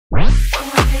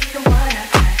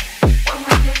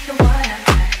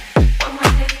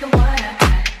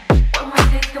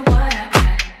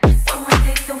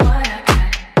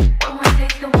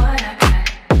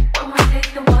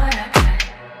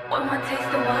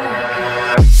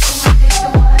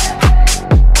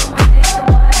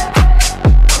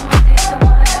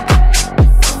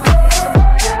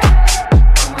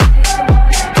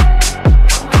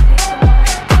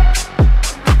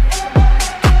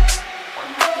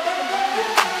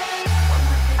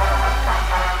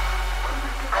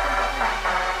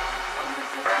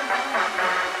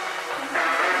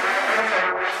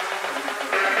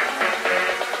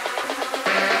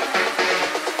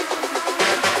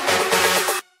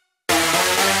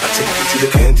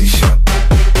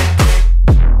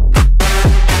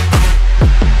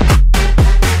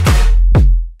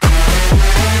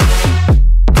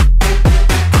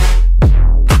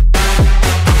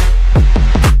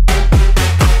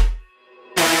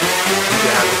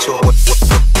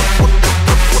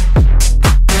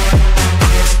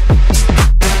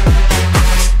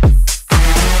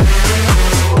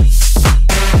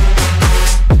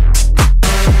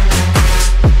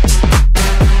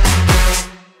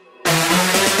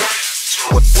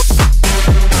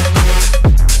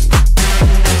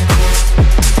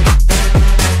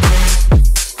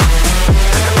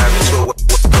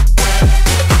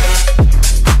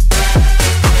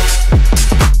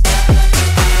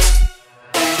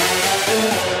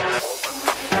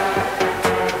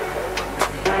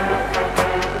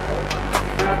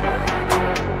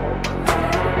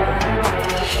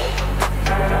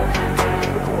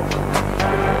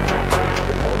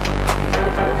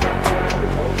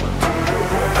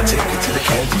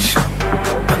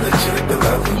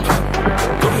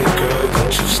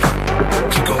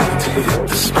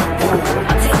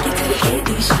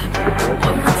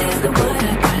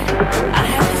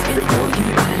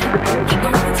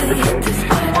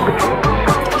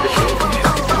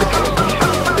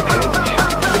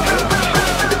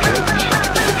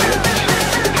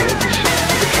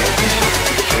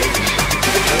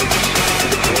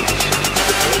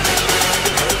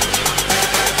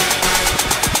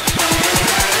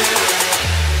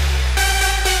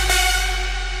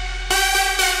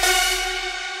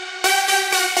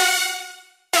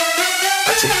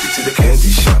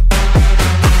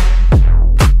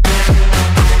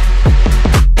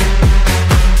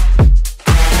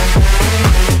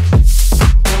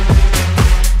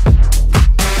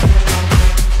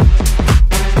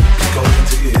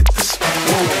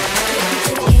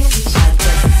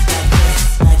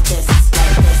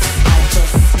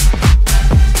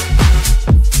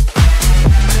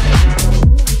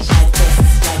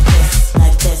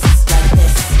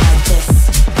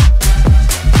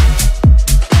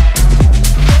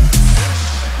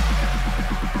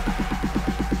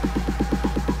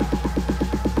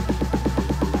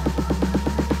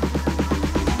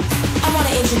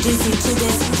introduce you to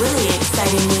this really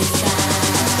exciting new sound.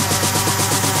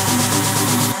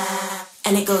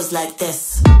 And it goes like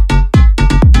this.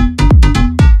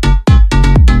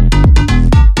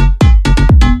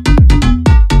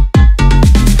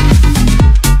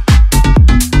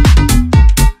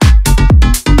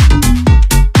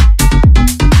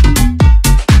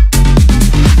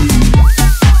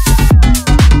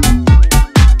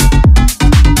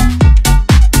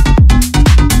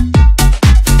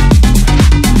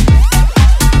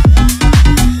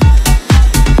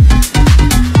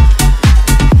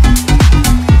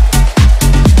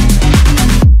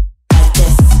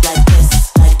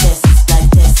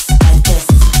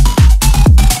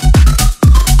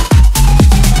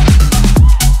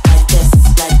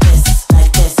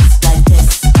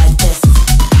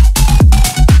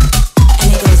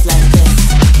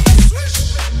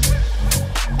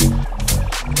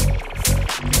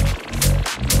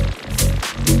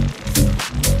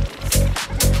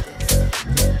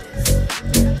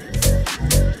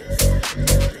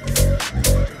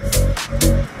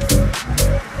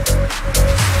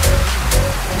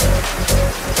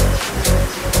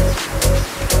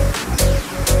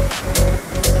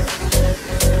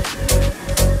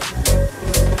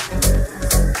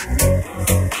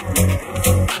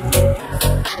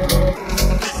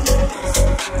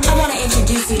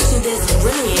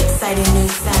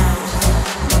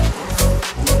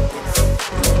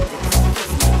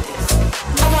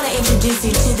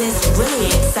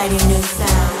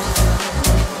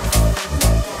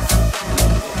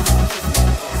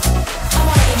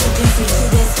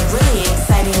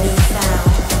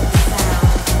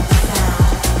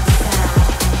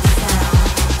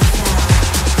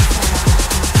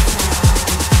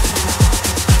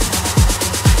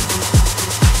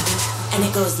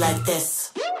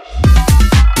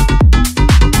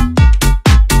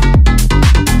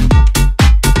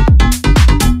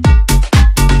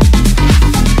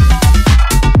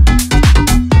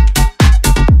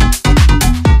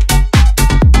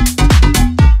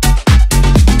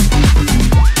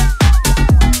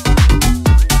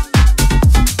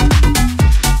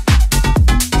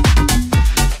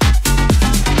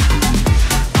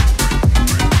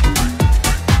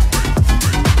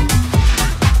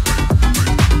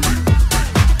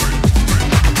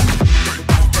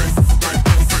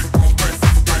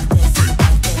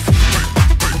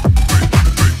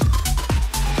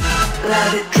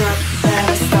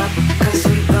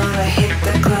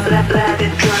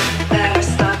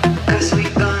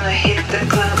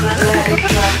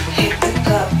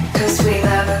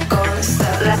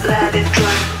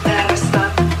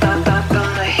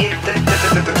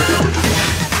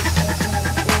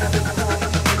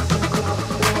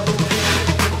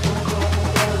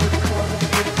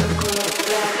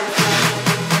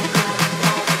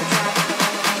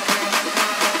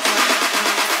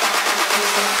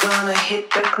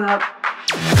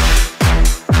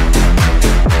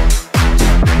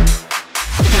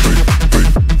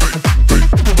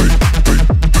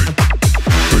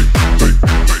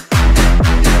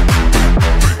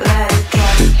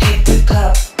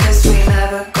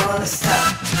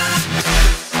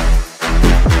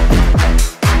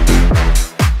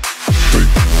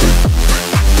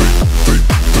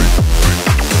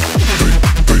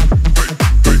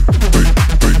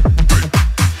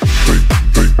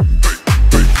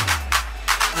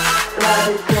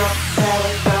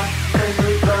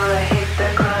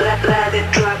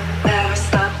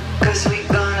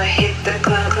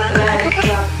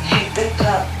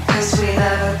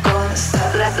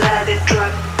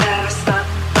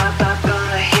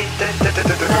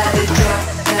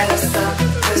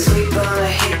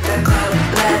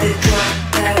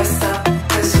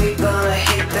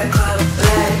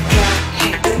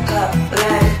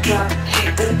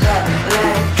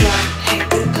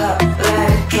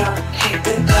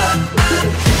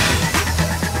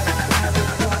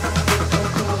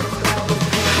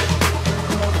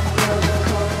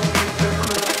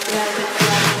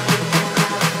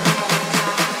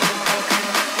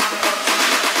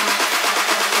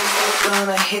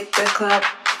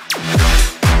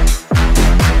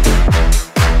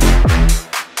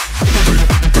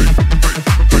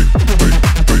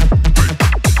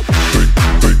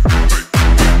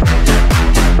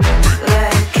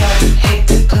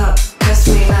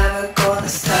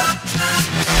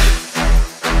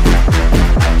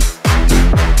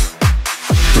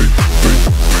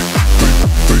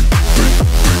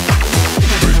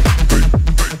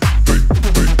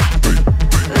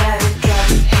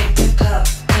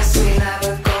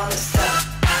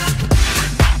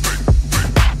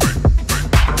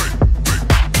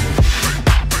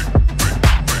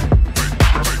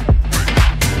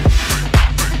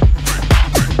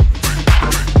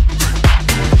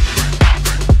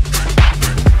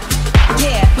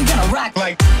 gonna rock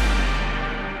like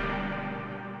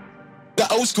the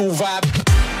old school vibe.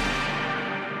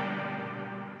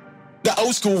 The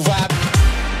old school vibe.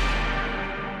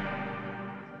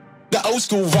 The old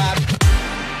school vibe.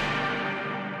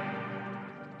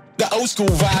 The old school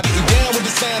vibe. You down with the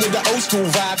sound of the old school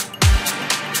vibe.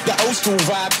 The old school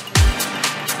vibe.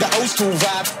 The old school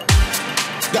vibe.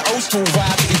 The old school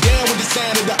vibe. You down with the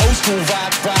sound of the old school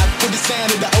vibe. Vibe with the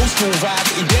sound of the old school vibe.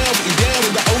 You down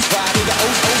with the old vibe. With the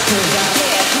old school vibe.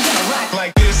 Yeah, we're gonna rock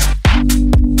Like this.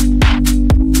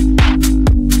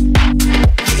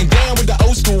 Getting down with the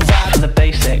old school vibe. The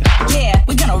basics. Yeah,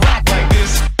 we're gonna rock Like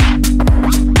this.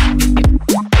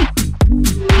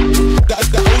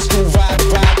 The old school vibe.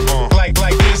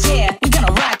 Like this. Yeah, we're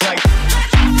gonna rock Like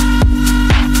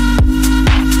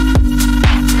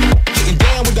getting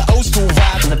down with the old school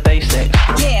vibe. The basics.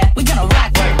 Yeah, we're gonna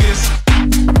rock Like this.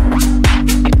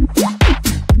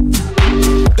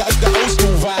 The old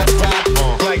school vibe.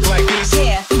 Like this.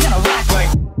 Yeah, we're gonna rock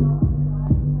Like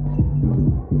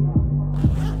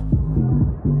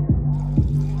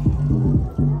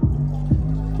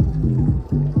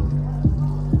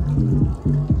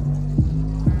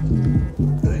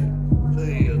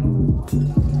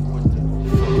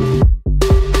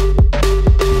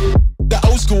the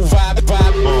old school vibe.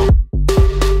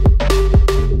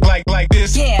 Like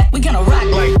this. Yeah, we're gonna rock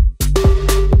Like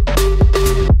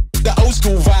the old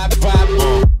school vibe.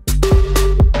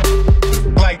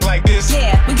 Like this.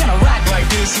 Yeah, we're gonna rock Like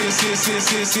this.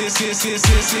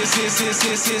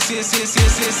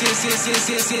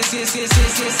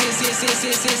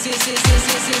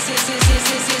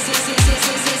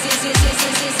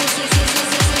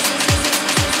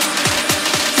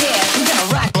 Yeah, we're gonna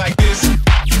rock Like this.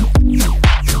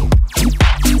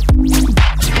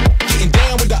 Getting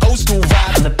down with the old school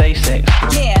vibe. The basics.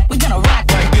 Yeah, we're gonna rock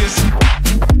Like this.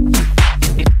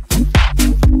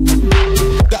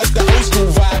 The old school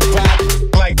vibe.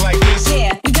 Like this.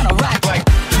 Yeah, we're gonna rock Like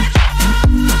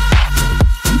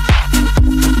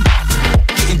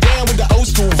getting down with the old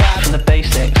school vibe. The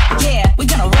basics. Yeah, we're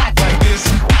gonna rock Like this.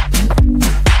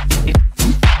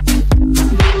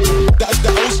 The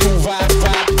old school vibe.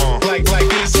 Like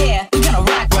this. Yeah, we're gonna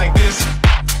rock Like this.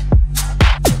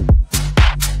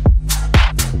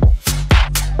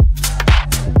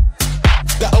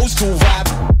 The old school vibe.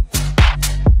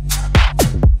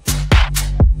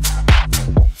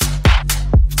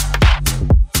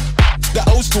 The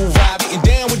old school vibe. Getting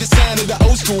down with the sound of the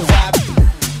old school vibe.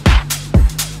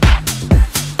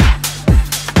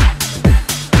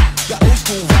 The old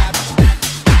school vibe.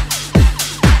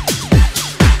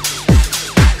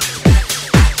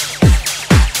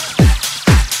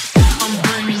 I'm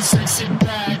bringing sexy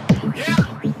back. Yeah.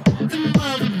 The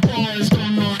mother boys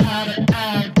don't know how to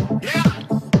act. Yeah.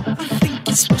 I think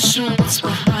it's special what's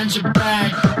behind your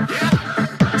back.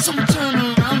 Yeah. So turn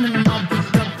around and I'll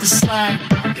pick up the slack.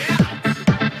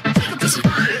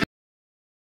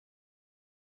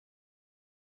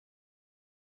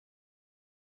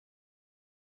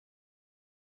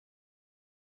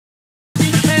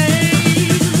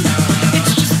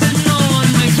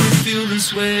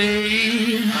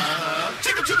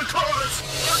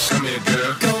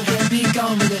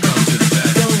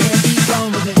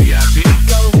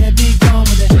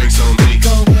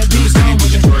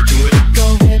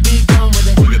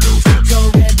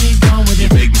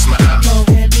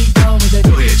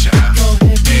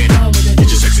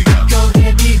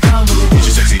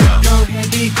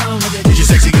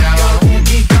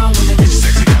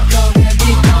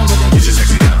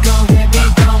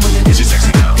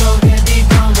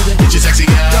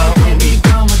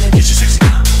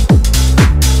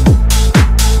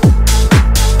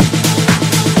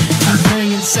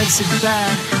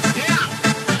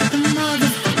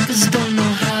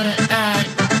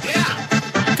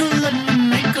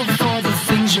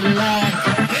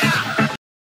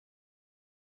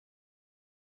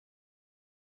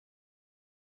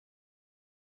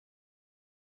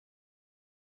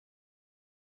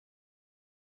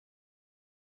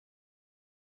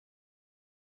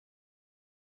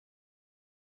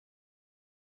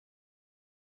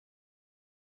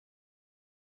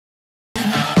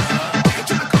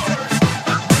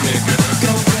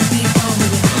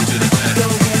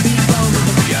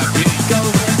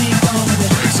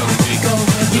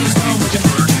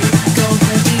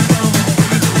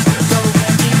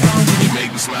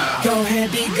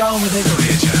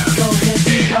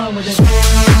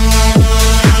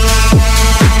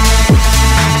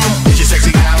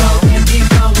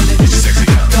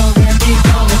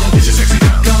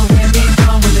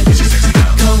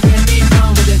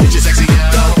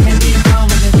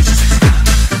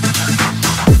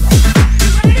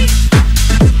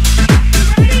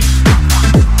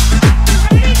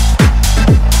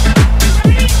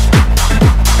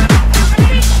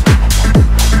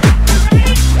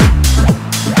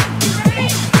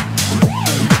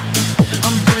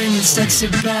 takes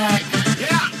it back.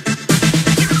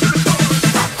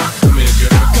 Come here,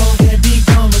 girl. Go ahead, be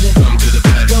gone with it. Come to the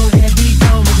back. Go ahead, be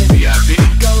gone with it. VIP.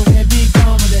 Go ahead, be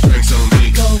gone with it. Drinks on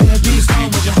me. Go ahead, be Let me see gone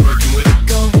what with you're it. working with.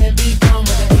 Go ahead, be gone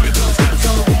with it. Look at those guys.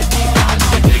 Go ahead, be gone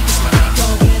with it. Take the smile. Go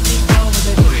ahead, be gone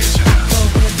with it. Go ahead, child. Go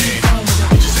ahead, be gone with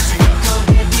it. Get your sexy on. Go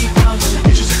ahead, be gone with it.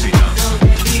 Get your sexy on. Go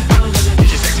ahead, be gone with it. Get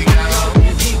your sexy on. Go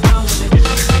ahead, be gone with it. Get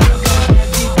your sexy on. Go ahead,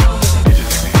 be gone with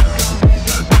it. Get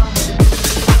your sexy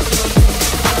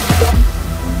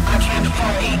on. I came to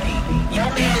party, your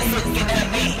man is looking at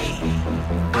me.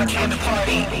 I came to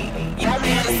party, your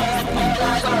man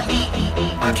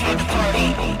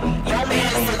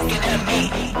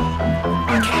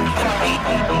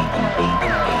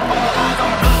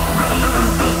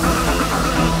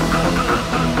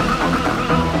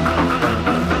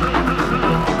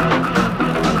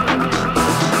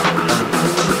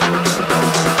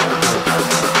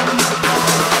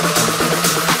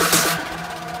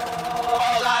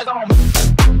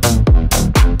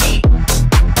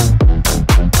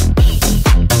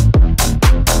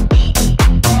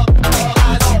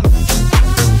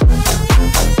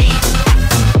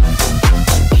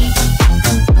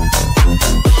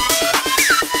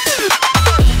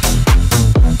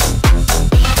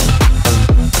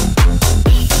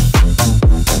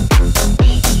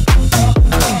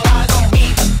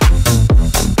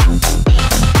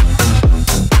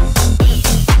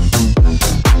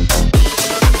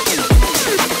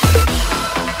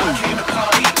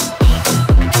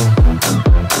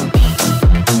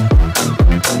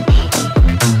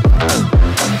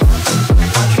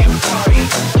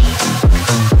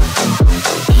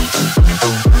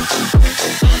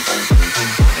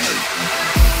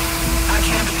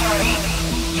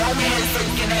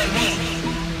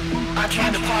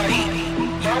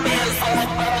is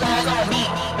all eyes on me.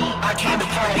 I came to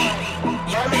party,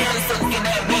 your man is looking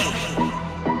at me.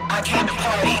 I came to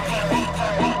party,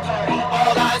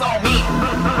 all eyes on me. All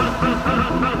eyes on me.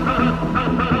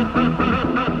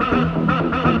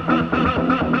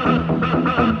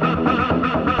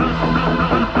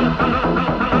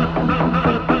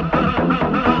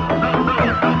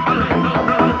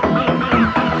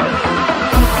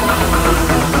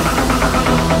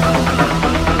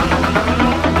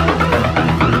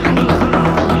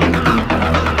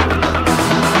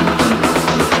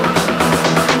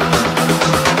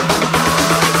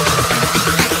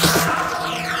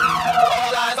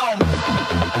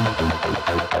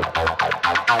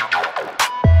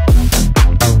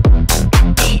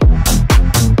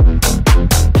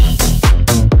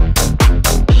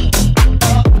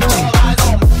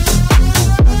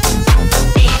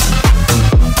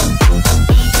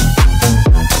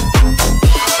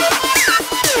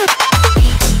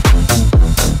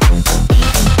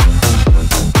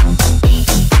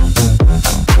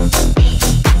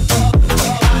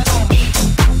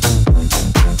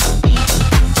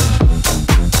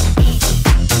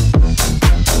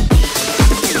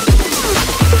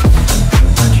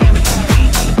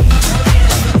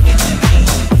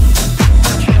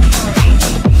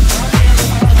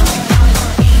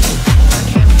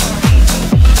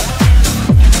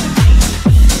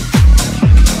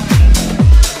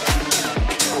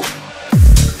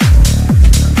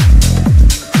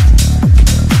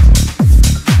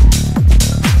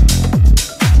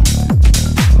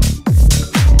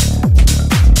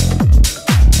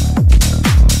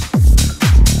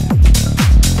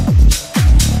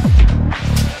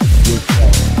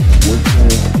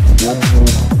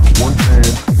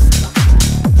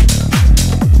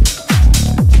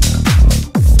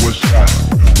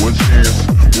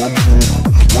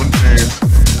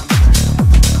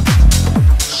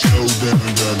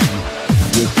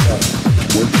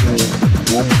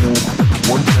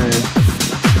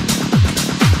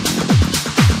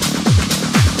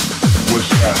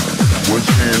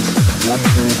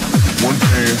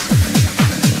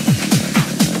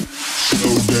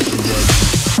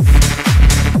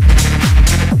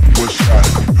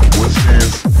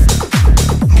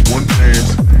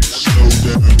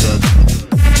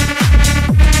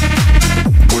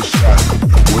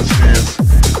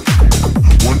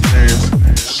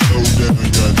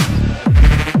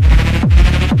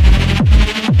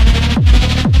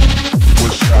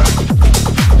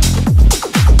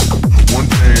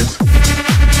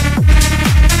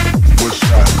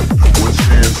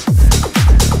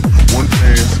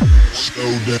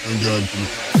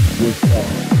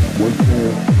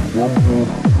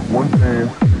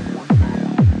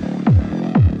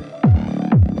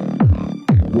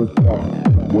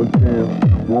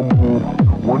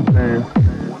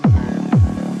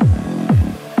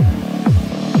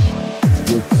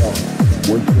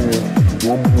 one chance,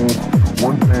 one move,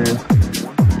 one dance.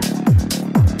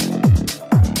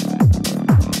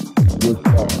 One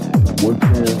shot, one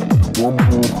chance, one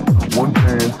move, one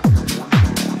dance.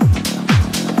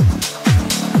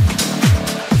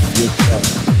 One shot,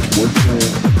 one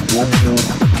chance, one move,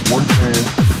 one dance.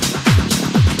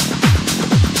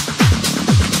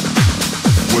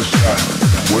 One shot,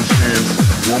 one chance,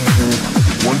 one move,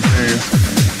 one dance.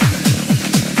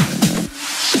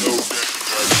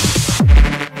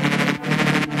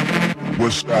 One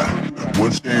shot,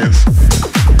 one chance,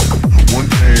 one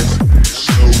dance,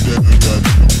 slow down and done.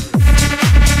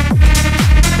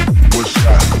 One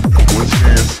shot, one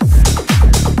chance,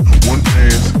 one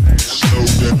dance, slow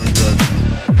down and done.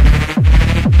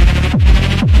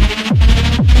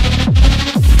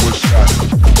 One shot,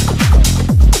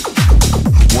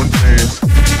 one dance,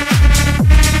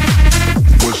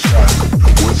 one shot,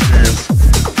 one chance,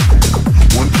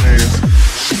 one dance,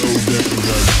 slow down and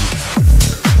done.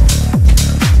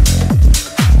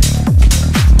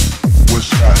 One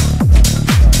shot,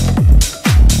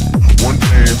 one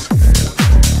dance,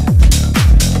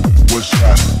 one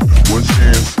shot, one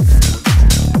chance,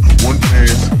 one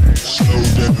dance, slow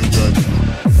down and done.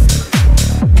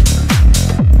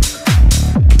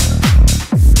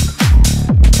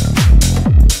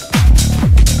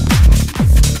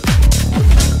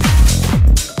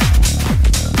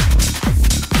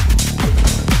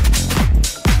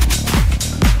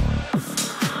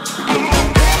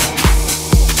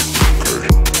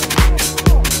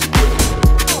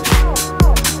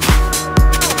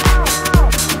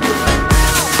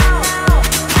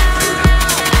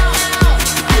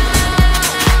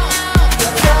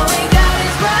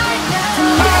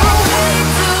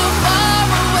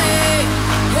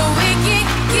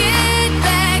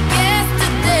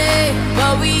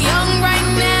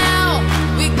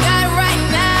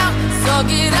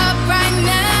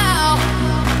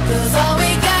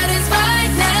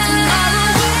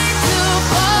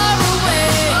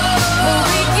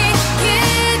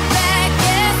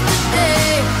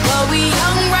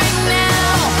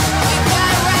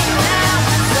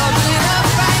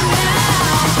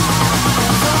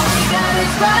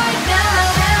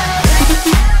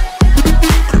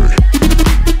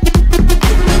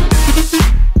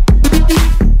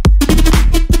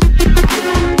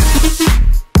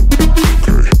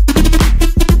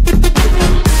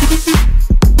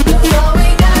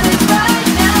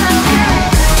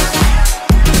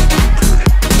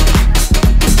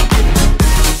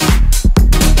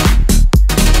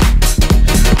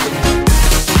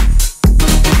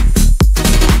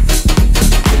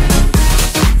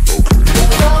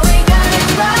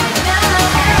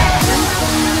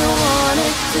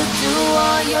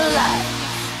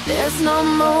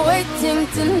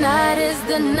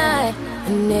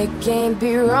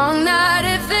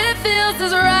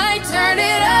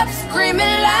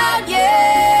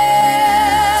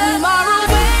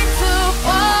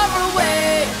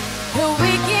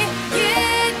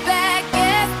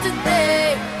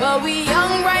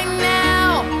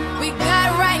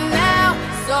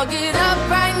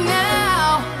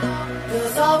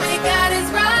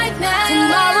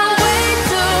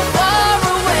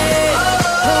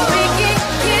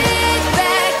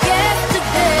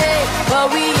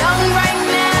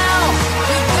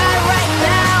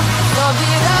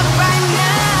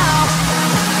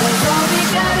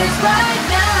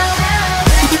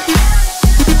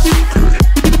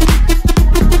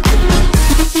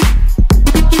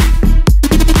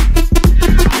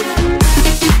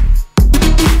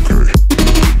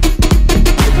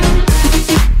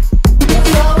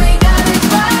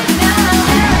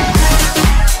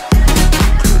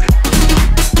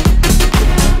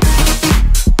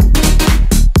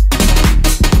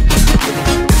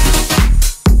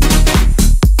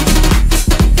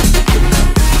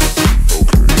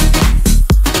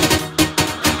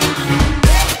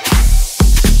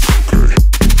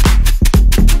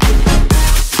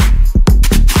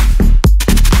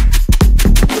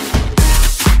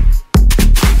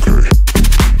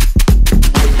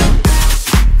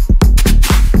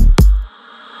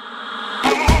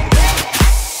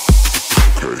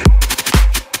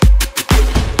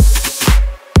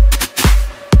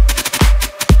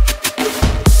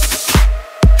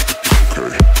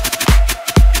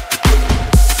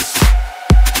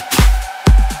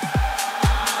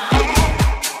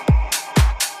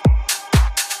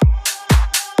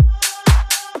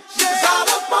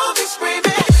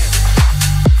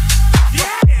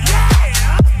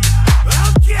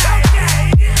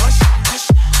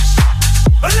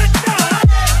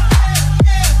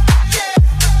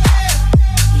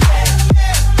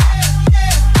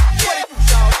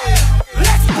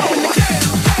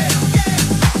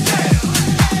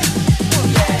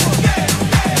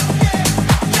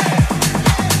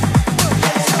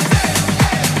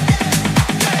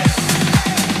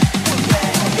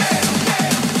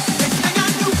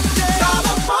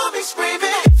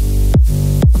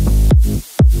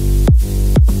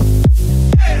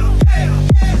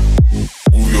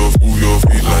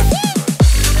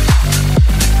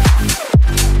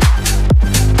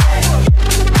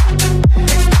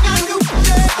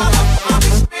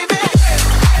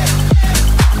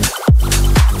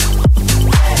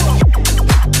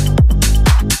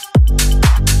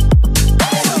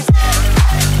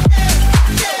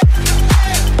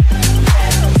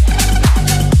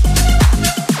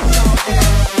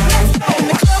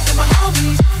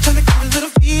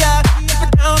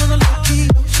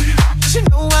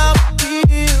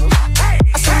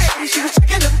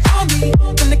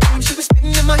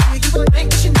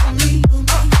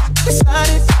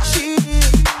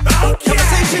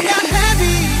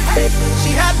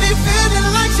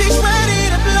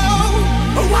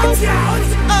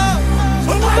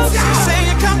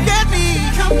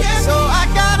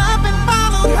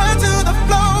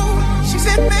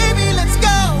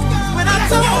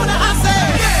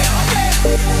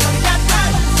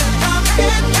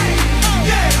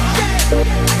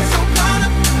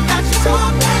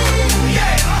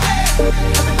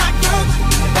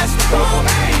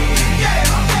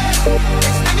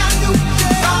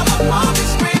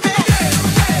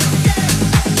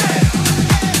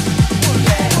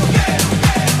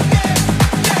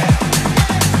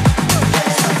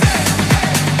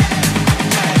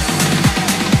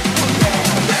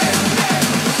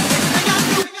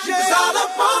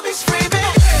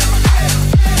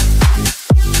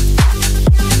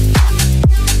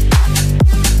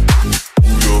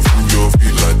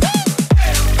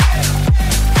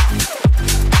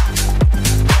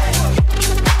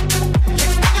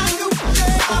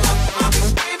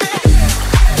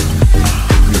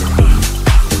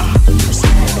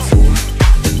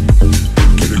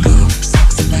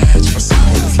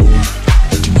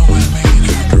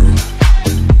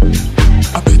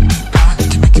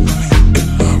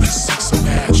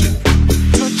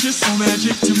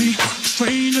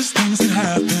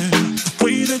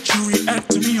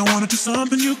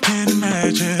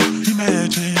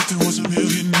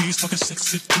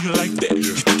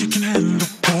 you can handle,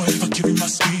 boy. If I give you my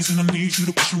squeeze and I need you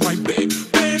to push it right back.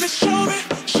 Baby, show me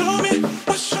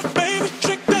what's your favorite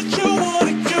trick that you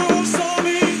wanna use on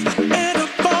me. And I'm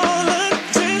falling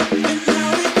in, and now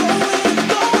we going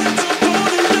to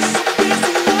golden. Just so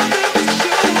busy loving with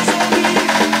shoes on me.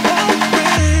 Oh,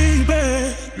 baby.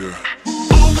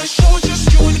 Yeah. All night show is just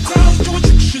you and the crowd doing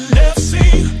tricks you never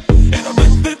seen. And I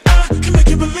bet that I can make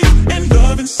you believe in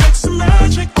love and sex and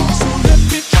magic. So let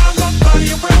me drive my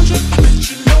body around you. I bet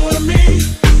you know what I mean.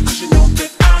 Cause you know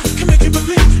that I can make you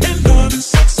believe in love and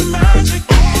sex and magic.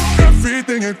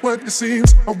 Everything ain't what it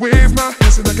seems. I wave my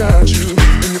hands and I got you.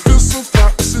 And you feel so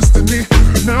fly, persistently.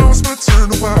 Now it's my turn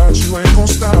to watch you. I ain't gon'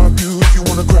 stop you. If you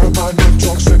wanna grab my neck,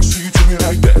 talk sexy to me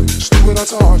like that. Just do what I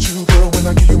taught you, girl. When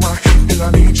I give you my heat, and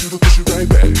I need you to push it right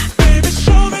back. Baby,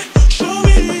 show me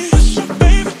what's your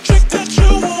favorite trick that you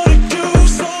wanna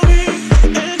use on me.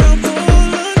 And I'm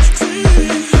falling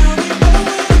in. Now we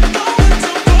going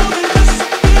to golden. Just so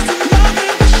busy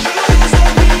loving with shoes on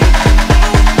me.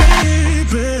 Oh,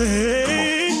 baby.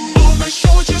 All night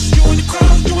show is just you and the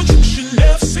crowd doing tricks you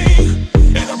never seen.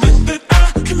 And I bet that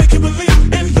I can make you believe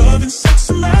in love and sex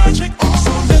and magic.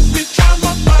 So let me drive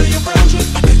my body around you.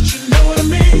 I bet you know what I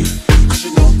mean. Cause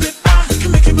you know that I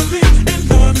can make you believe in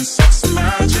love and sex and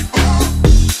magic.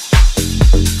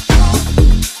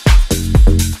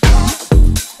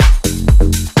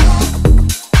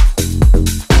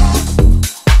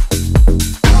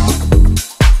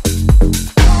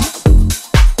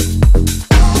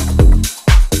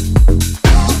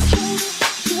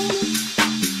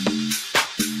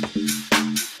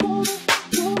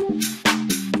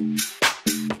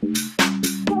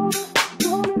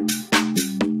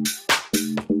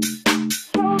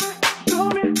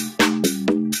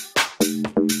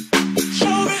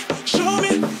 Show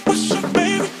me what's your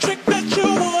favorite trick that you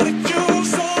wanna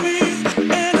use on me.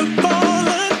 And I'm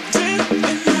falling in.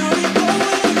 And now we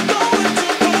going to golden.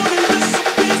 Just so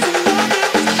busy loving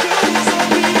with shoes on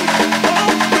me.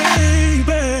 Oh,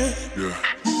 baby. Yeah.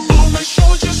 All night show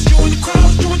is just you and the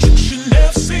crowd doing tricks you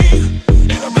never seen.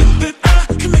 And I bet that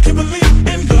I can make you believe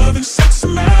in love and sex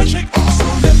and magic. So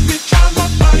let me drive my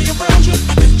body around you.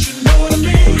 I bet you know what I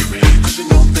mean. Cause you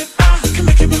know that I can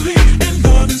make you believe in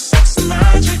love and sex and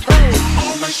magic.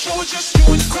 All night show is just you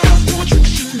and the crowd doing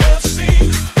tricks you never seen.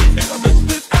 And I bet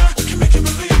that I can make you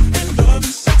believe in love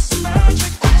and sex and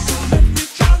magic. So let me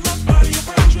drive my body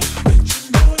around you. I bet you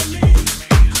know what I mean.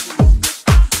 Cause you know that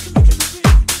I can make you believe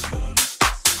in love and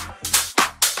sex.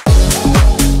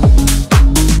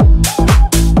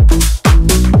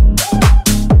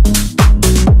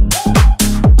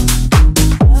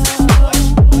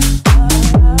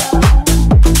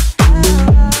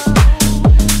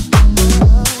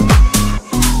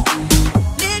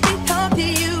 Let me talk to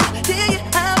you, tell you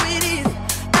how it is.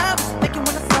 I was thinking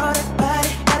when I saw that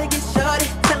body, gotta get shorty.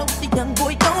 Tell her what the young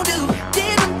boy gon' do.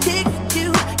 Did them ticks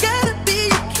you, gotta be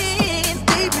a king.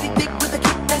 Stay pretty thick with a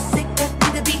kick that's sick, that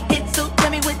need to be hit. So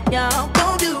tell me what y'all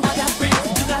gon' do. I got friends,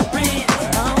 you got friends.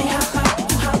 They hop out,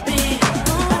 you hop in. I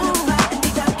know fly and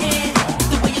they got in.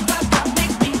 The way you drop that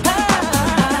makes me high.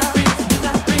 I got friends, you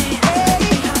got friends.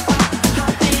 They hop out, you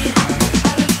hop in.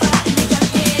 I know fly and they got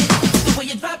in. The way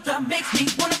you drop makes me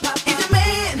wanna pop. Is your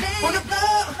man on the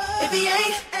floor? If he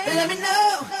ain't, then let me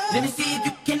know. Let me see if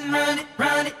you can run it,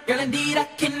 girl. Indeed, I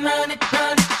can run it,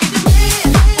 Is your man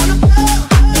on the floor?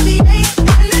 If he ain't,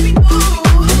 then let me know.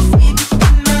 Let me see if you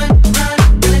can run it,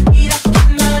 girl. Indeed, I can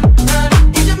run it,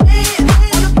 Is your man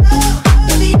on the floor?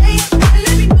 If he ain't, then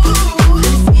let me know. Let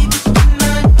me see if you can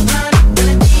run it, girl.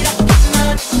 Indeed, I can run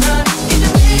it, Is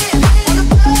your man on the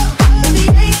floor? If he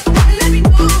ain't, then let me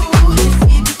know. Let me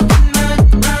see if you can run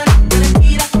it, girl.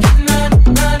 Indeed, I can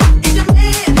run it, Is your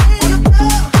man on the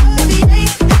floor? If he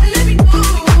ain't, then let me know.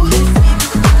 Let me see if you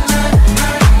can run it,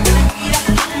 girl. Indeed, I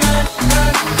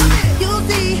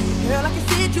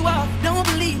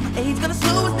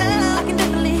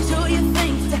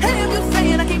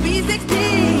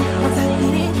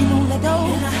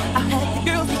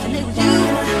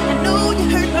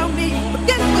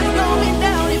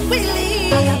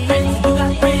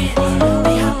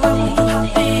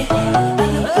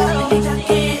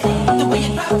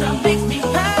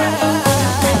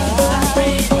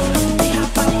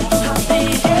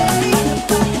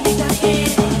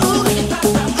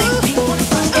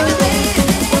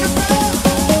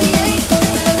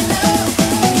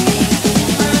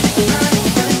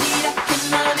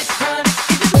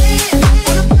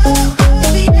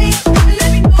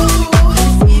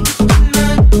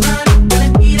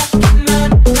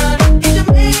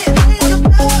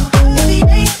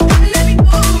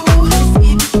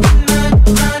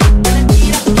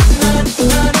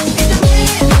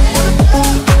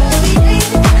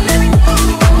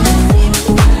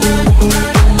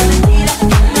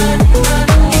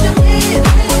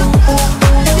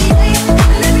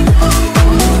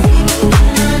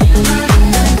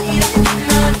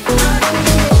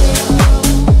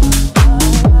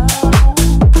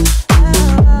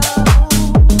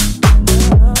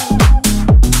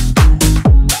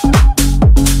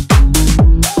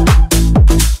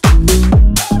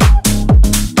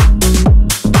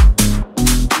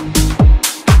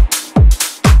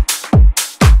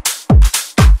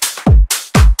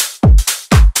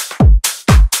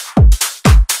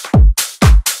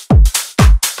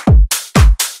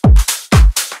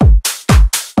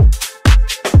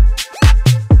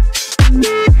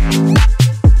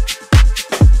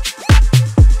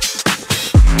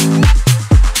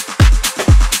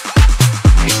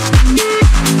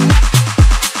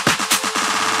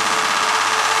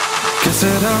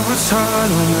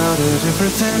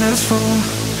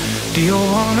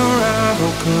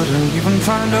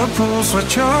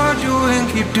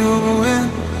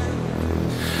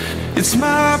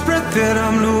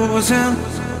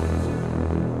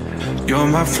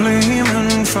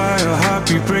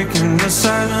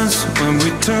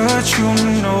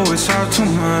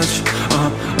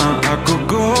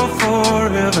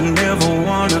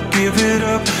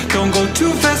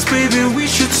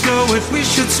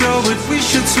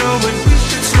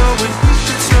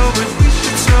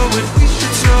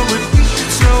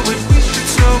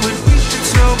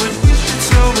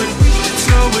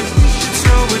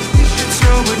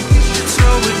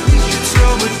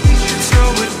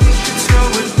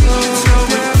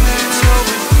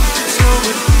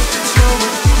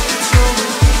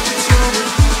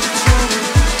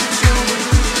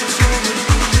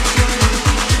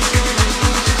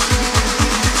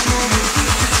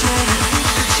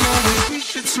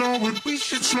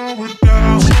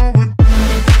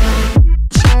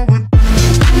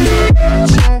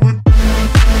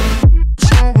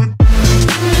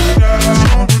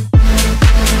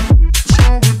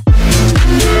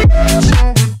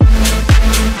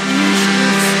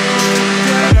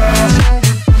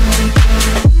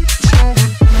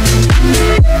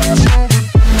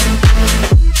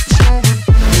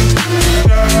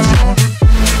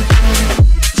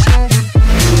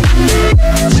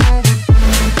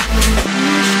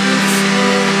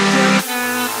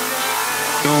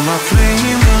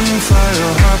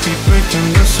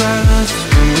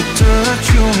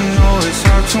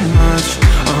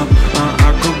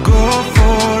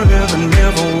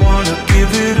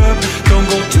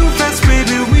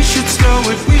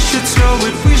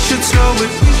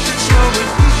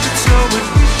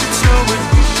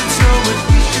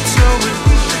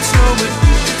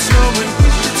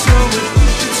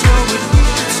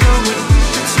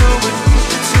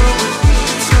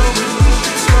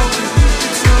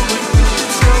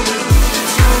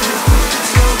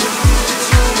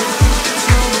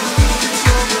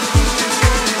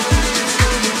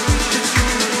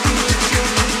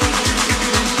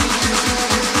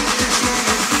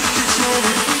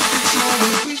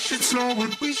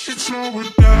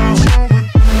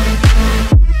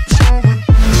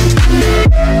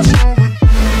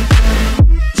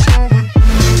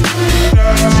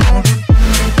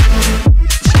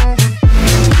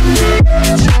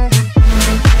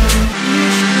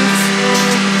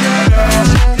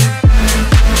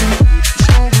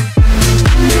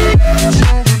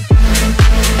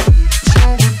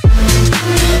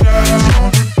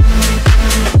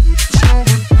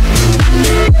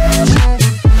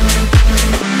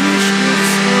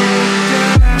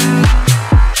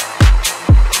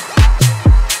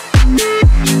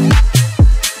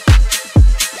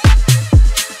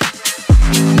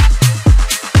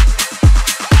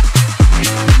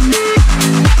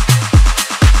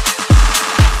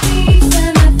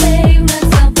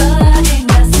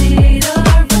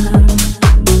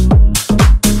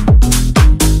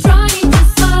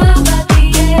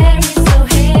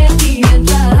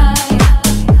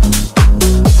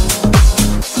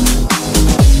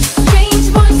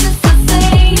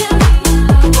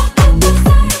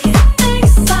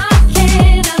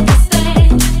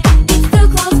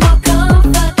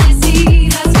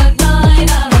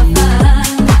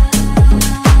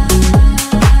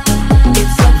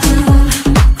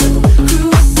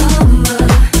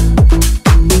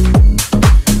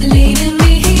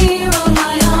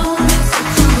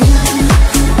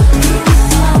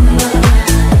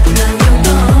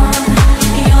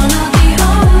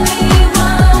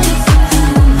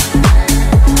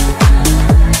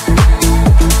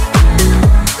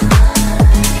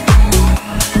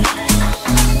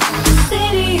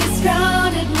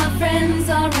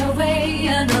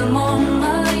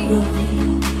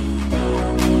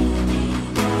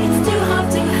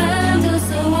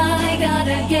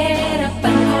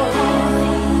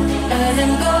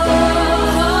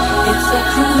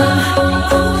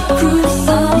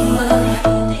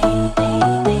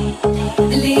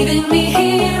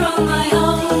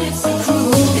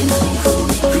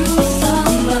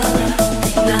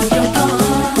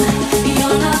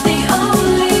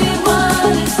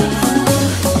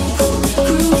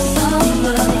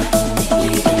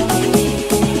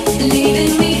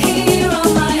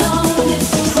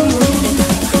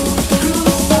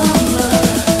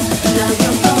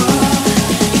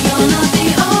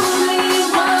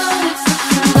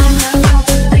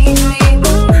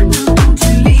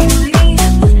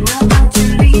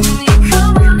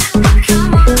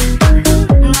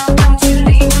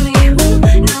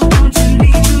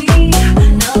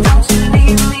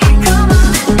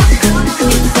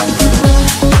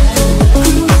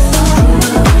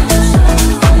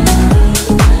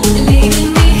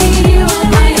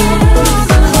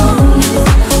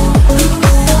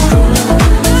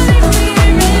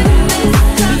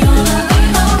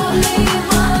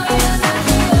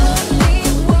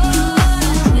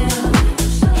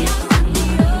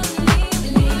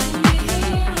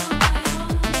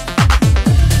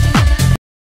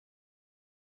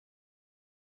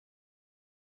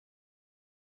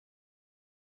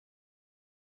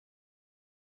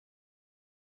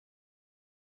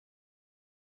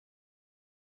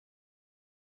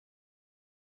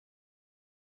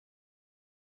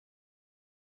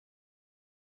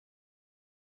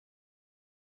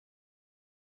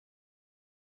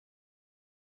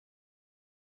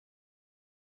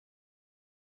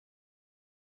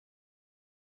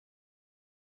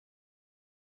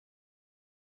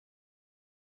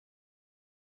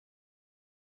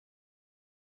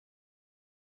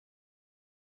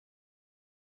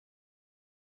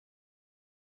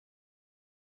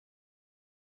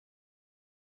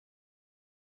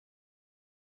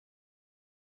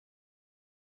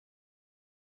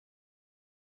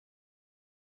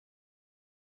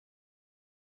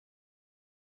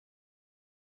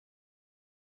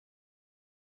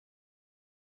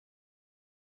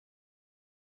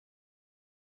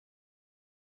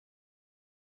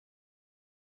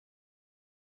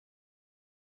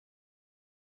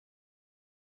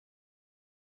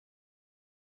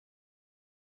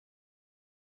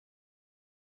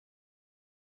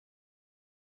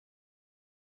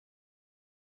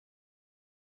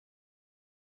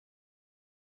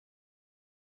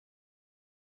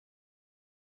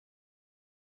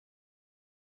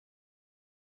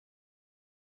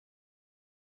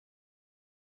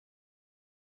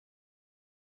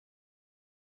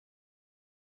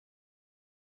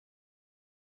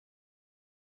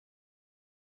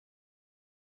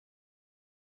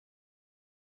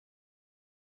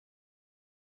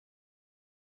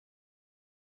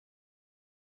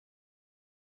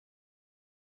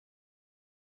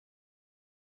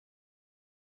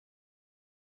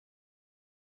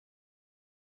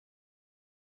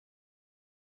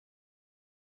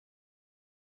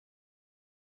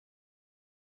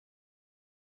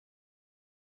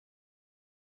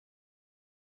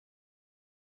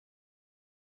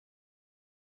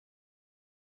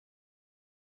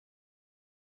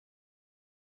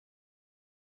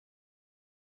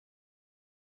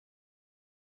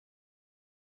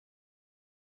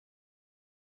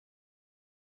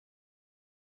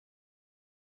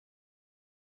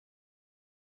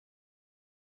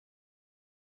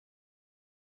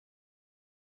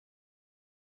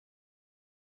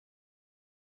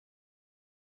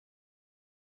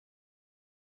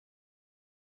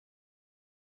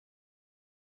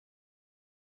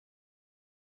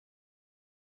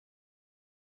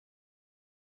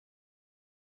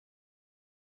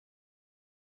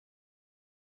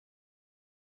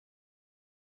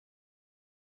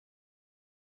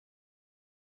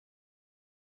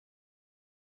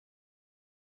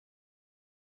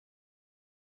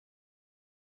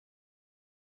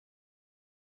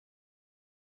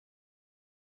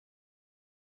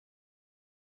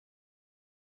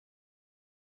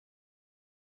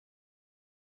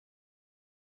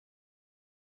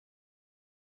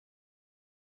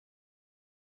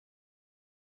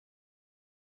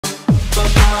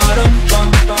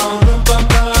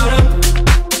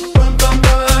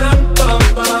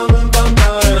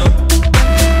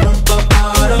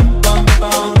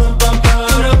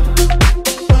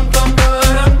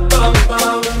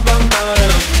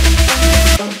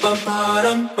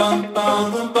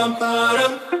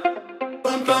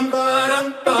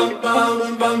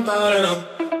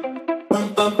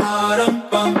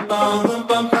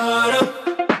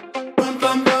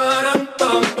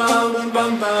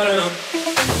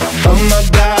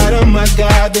Oh my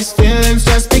God, these feelings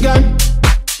just begun.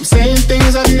 I'm saying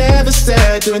things I've never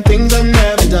said, doing things I've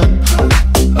never done.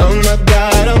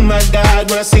 Oh my God,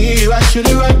 when I see you I should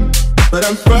run, but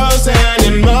I'm frozen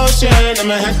in motion and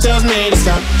my head tells me to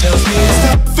stop. Tells me to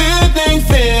stop.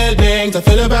 Feelings I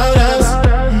feel about us.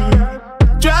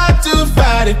 Try to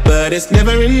fight it, but it's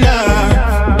never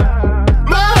enough.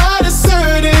 My heart is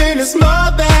hurting, it's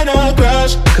more than a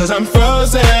crush, cause I'm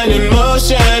frozen in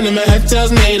motion and my head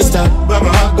tells me to stop. But my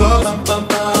heart goes bum bum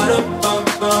bum bum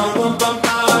bum bum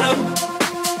bum.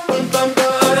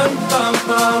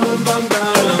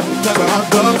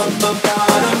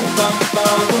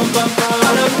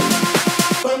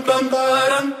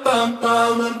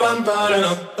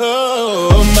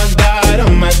 Oh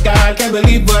my God, can't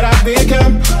believe what I've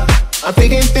become. I'm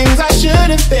thinking things I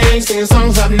shouldn't think, singing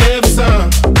songs I've never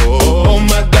sung. Oh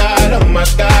my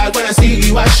God, when I see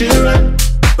you I should run,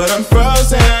 but I'm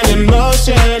frozen in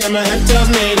motion and my head tells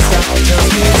me to stop. Tells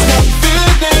me to stop.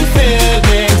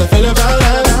 Feelings I feel about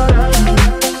us.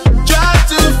 Try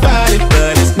to fight it,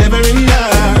 but it's never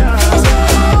enough.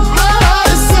 My heart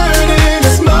is hurting,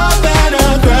 it's more than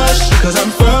a crush, cause I'm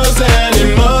frozen in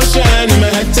motion and my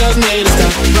head tells me to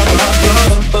stop.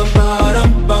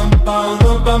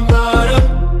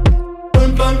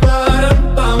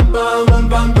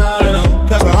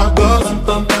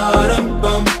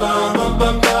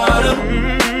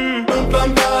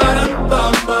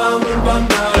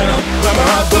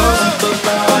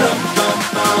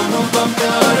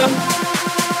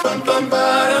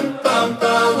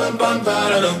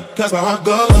 Cause my heart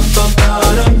goes bum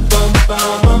bum bum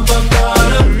bum bum bum bum.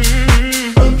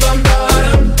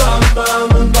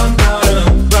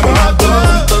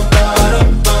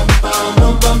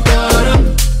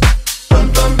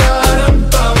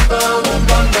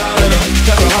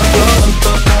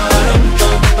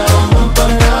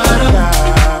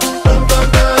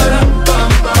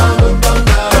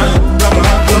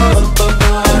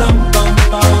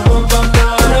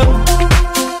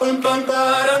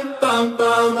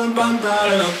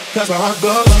 Cause my heart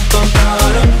goes bum bum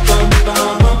bum bum bum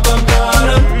bum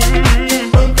bum.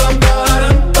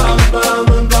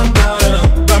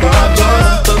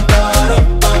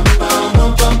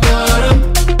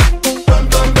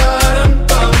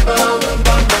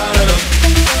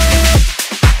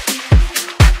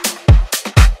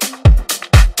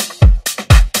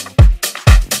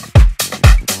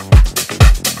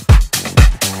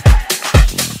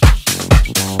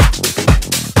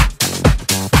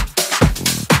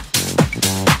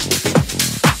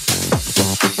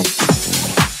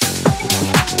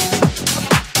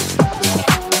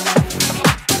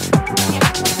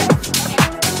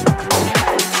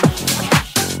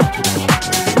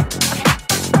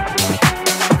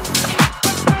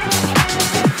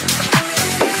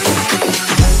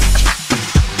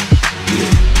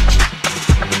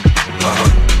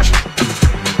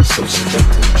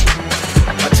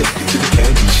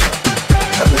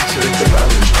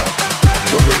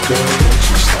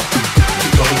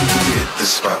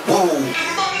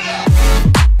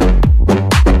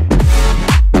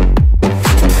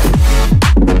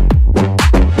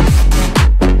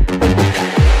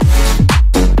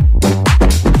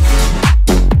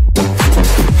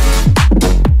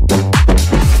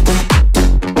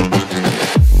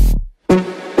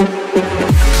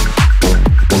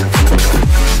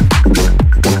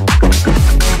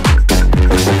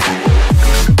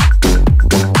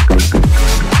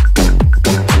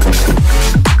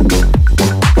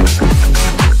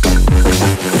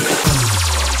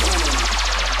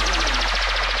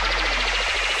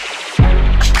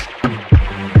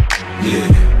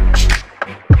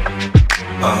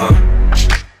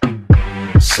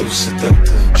 So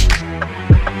seductive.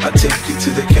 I take you to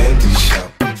the candy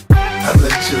shop. I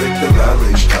let you lick the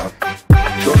lollipop.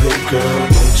 Go ahead, girl,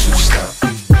 don't you stop.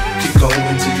 Keep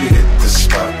going till you hit the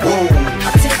spot. Whoa.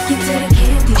 I'll take you to the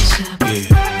candy shop. Yeah.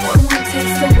 One more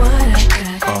taste of what I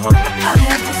got. I'll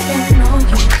have to spend all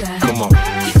you got. Come on.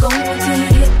 Keep going till you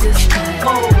hit the spot.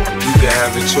 Whoa. You can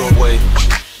have it your way.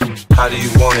 How do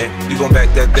you want it? You gon' back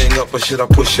that thing up or should I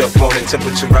push up on it?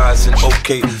 Temperature rising,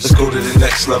 okay, let's go to the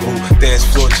next level. Dance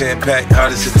floor jam-packed, hot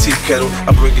as a tea kettle.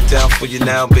 I break it down for you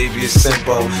now, baby, it's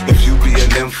simple. If you be an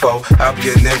info, I'll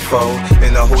be an info.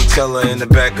 In a hotel or in the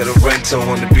back of the rental,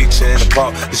 on the beach or in the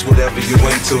park, it's whatever you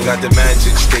into. Got the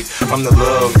magic stick, I'm the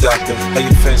love doctor. How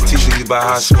your friends teasing you about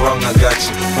how I sprung, I got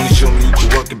you. Only show me you can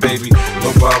work it, baby.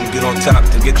 No problem, get on top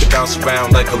and get to bounce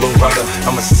around like a low rider.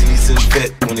 I'm a seasoned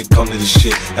vet when it comes to this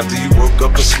shit. After you woke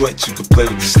up a sweat, you can play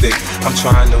with the stick. I'm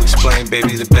trying to explain,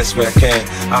 baby, the best way I can.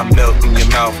 I melt in your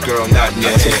mouth, girl, not in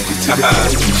your hand.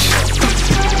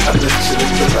 I let you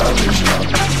lick the lollipop.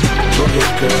 Go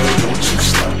ahead, girl, don't you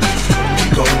stop.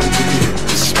 You're going to hit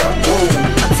the spot. Whoa.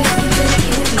 I'll take you to the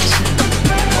kitchen shop.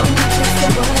 One more taste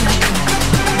of what I got.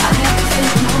 I have to say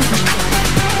no more.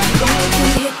 Go ahead and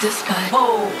hit the spot.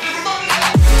 Whoa.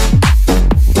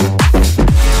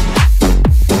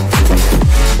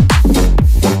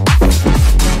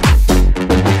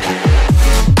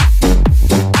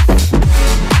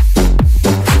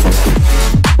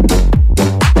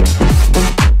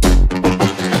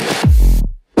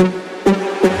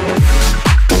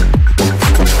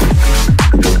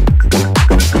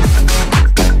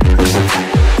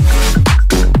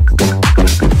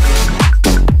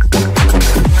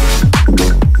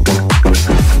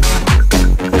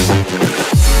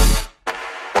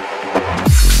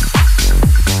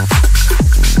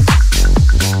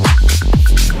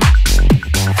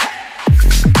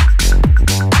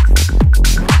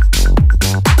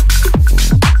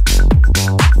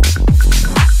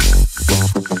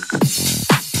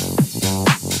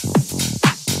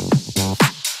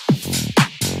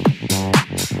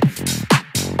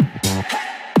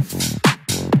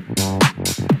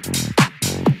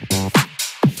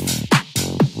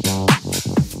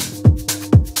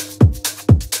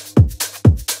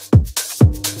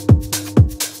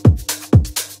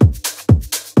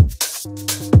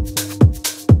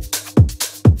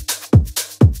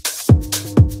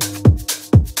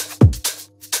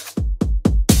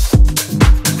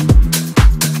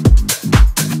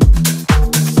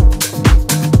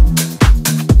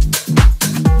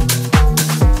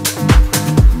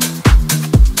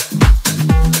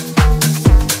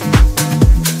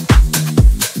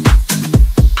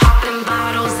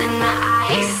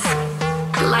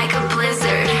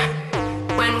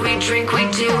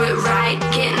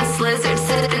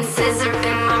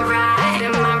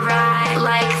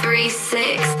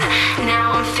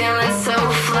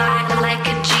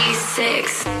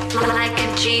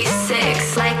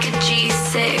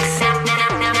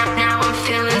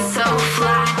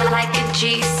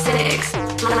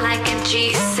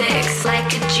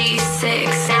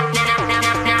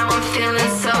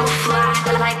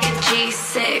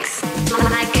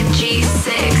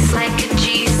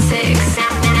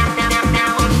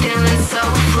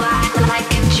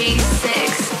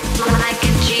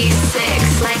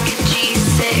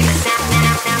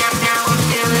 Now I'm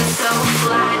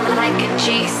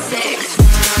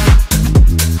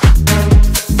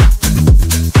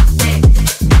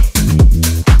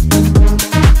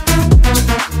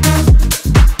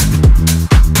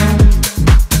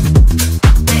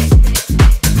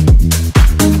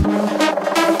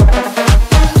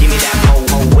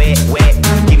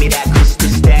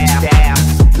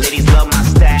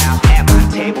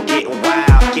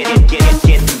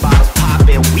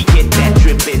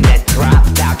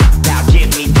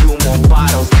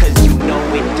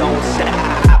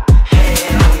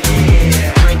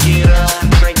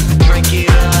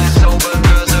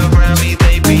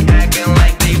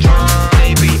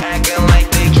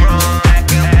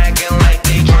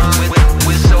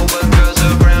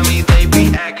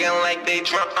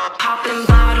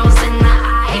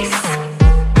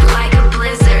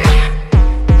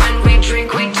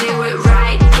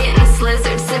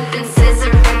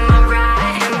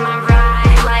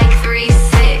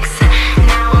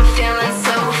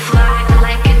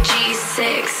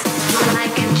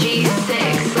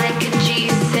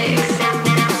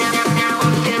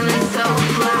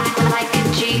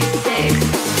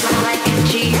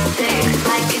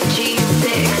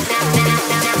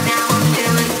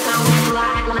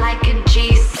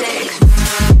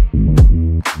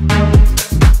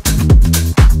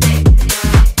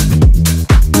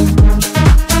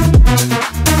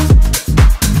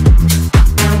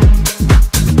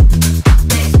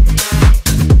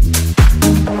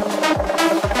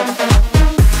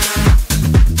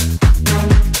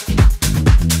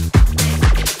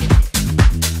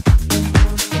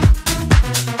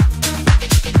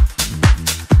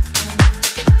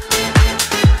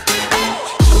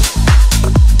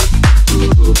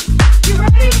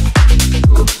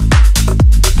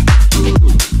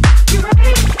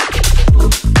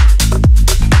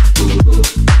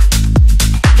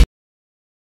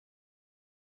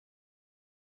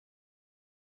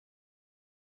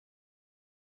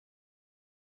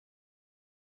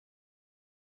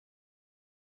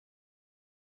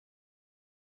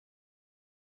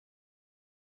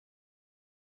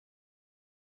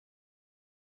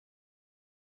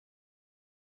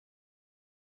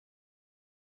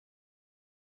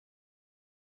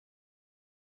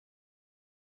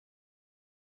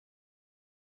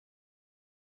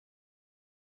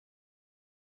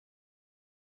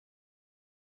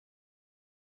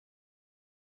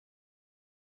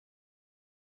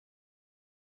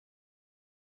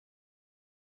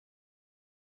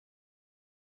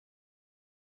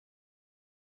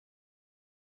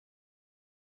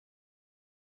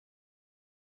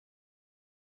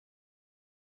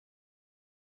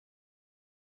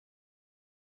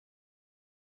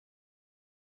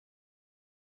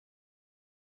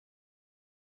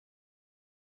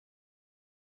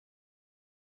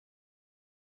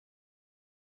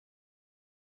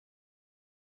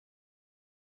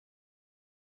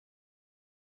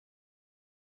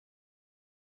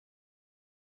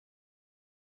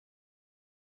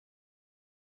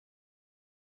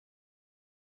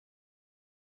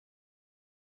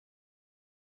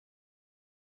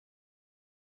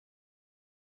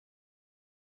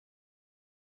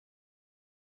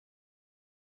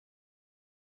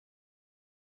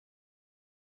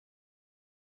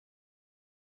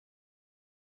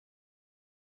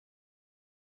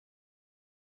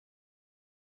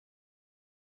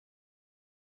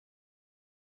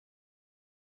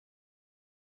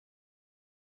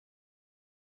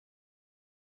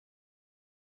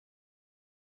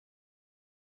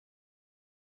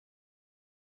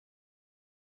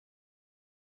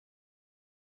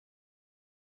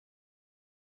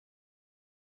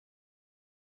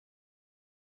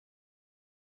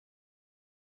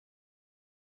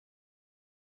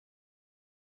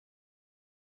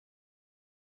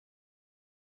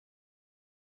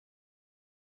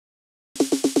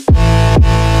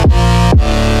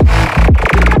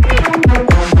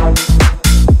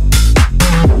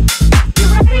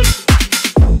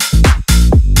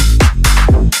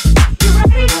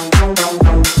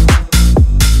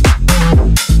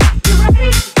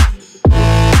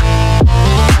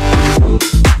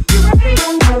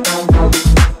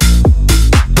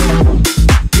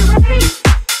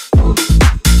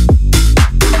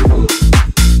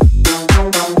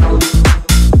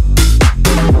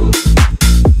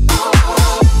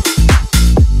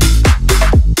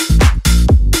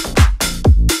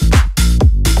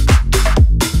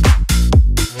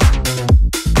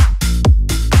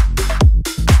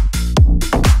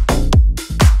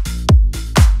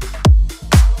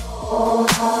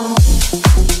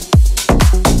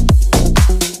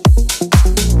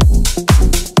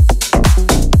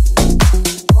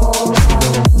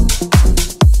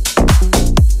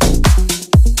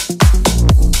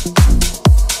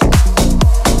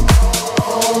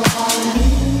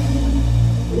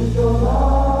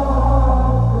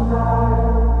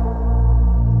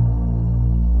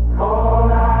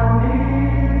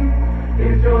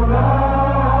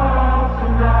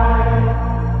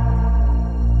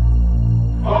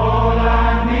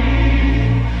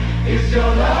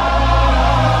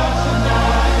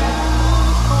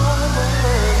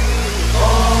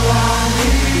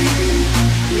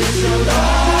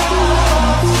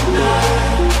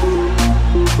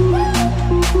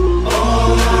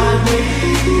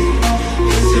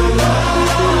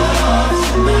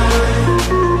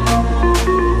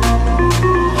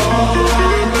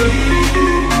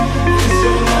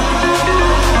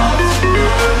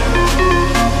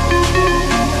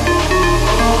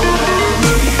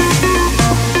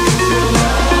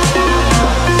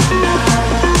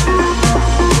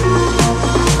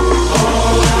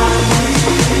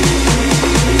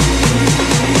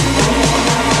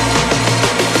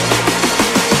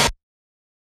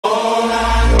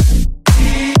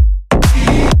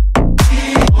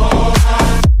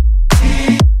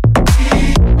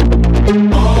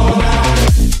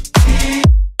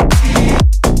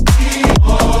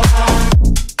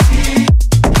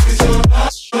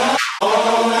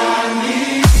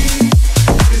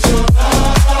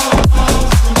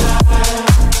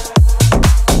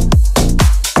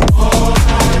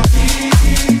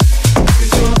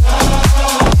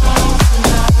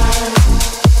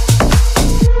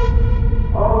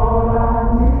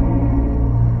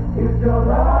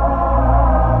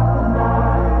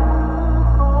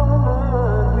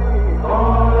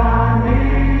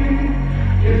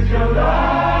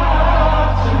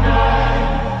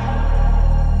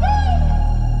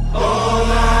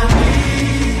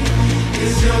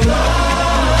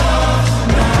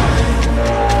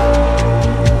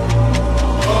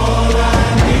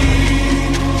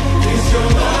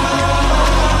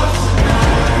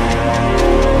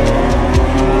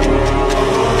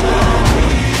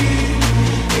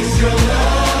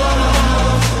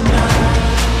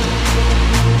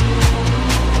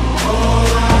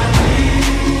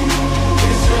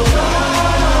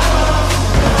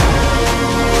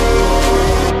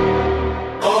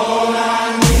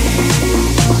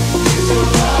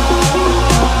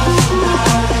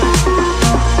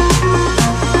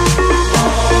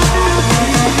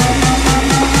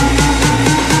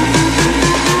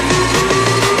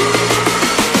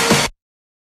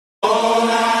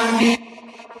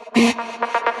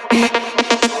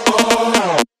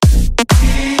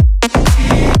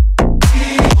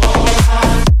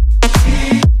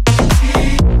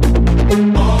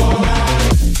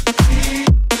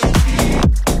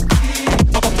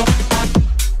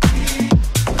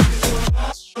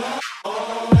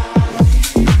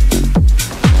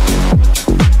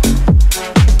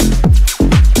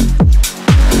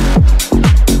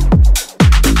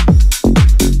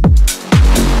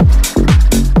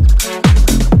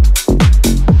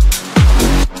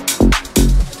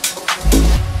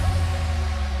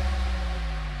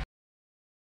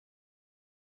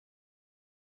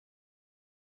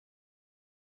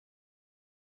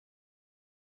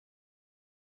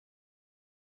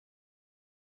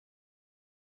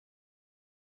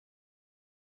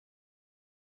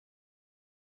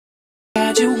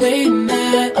you waiting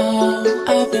at all?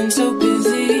 I've been so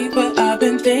busy, but I've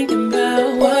been thinking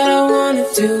about what I wanna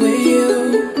do with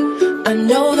you. I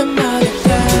know them other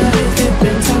guys, they've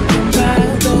been talking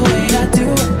about the way I do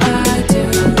what I do.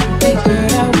 They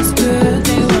heard I was good,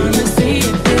 they wanna see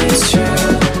if it's true.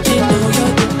 They know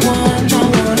you're the one I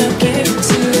wanna give it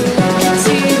to.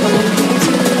 See you on me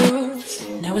too.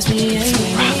 Now it's me and you.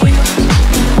 I'm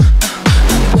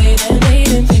waiting,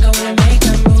 waiting, think I wanna make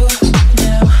that move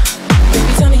now.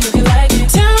 Baby, tell me if you like it.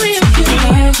 Tell me if you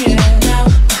like it now.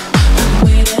 I'm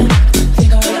waiting,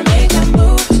 think I wanna make that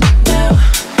move now.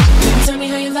 Baby, tell me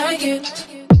how you like it.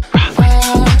 I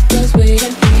was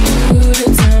waiting for you to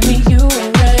tell me you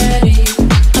were ready.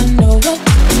 I know what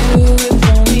to do if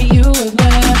only you would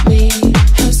let me.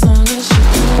 As long as you're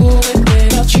cool with it,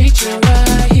 I'll treat you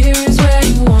right. Here is where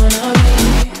you wanna be.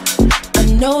 I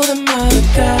know them other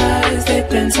guys, they've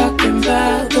been talking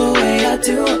about the way I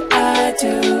do what I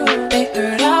do. They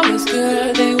heard I was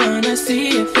good, they wanna see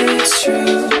if it's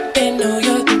true. They know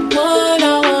you're the one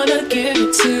I wanna give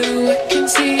it to. I can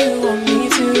see you on me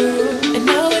too. And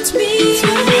now it's me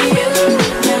and you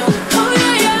now. Oh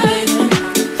yeah, yeah.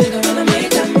 Think I wanna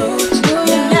make that move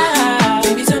now.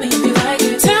 Baby, tell me if you like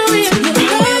it. Tell me if you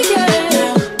like it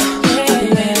now.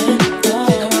 Yeah,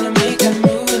 think I wanna make that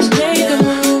move now.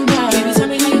 Baby, tell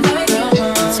me how you like it.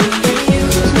 It's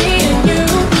me and you.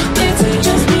 It's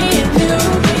just me and you.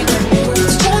 Make that move.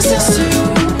 It's just us two.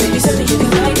 Baby, tell me if you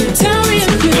like it. Tell me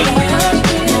if you like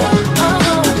it.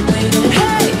 I'm waiting.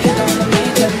 Hey, think I wanna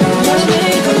make that move.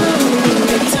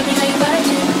 Baby, tell me how you like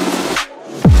it.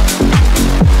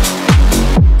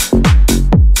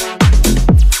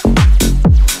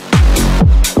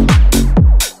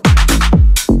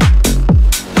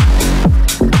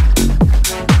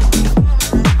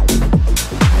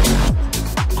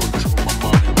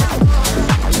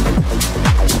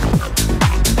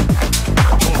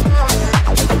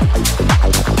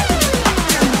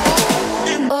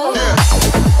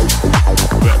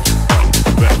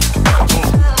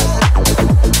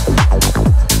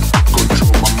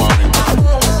 Control my mind.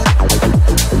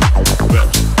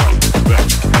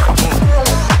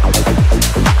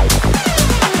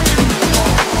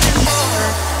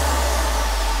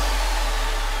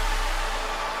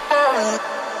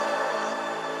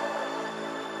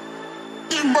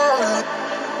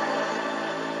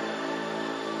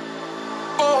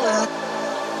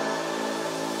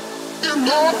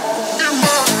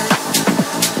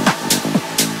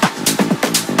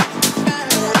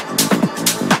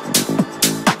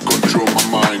 Control my mind. Control my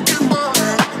mind.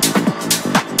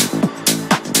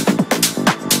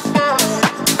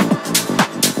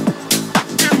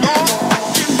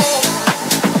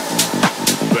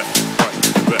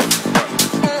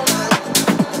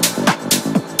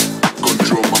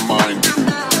 Control my mind.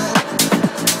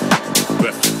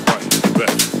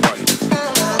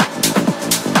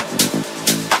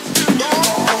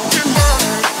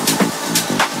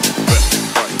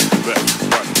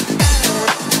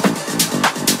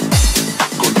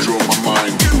 Control my mind.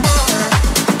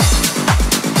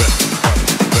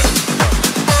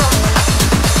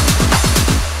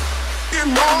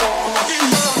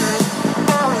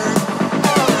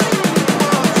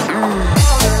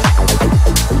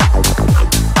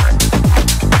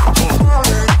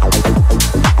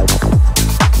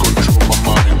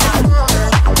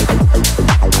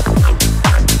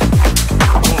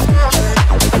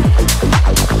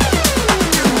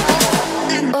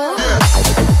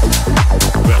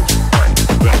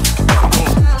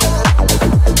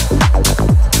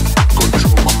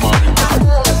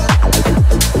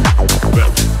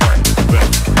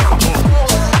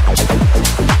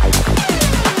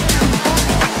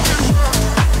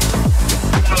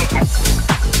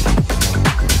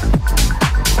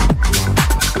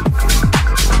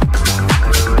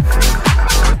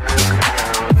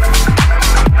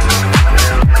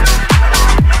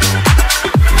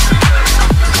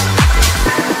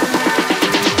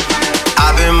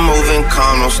 I've been moving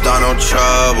calm, don't start no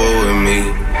trouble with me.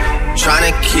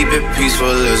 Trying to keep it peaceful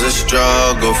is a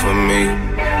struggle for me.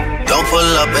 Don't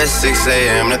pull up at 6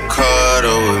 a.m. to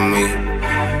cuddle with me.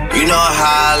 You know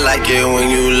how I like it when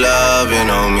you loving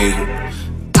on me.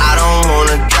 I don't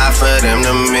wanna die for them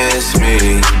to miss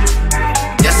me.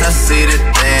 Yes, I see the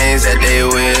things that they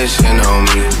wishing on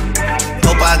me.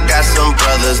 Hope I got some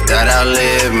brothers that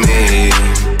outlive me.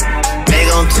 They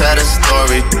gon' tell the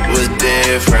story was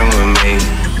different with me.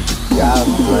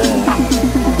 God's plan,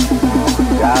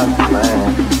 God's plan,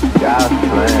 God's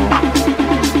plan,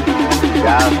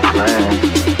 God's plan,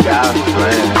 God's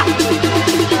plan,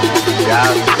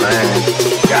 God's plan,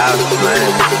 God's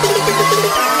plan,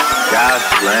 God's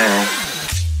plan.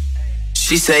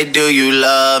 She say, do you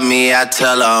love me? I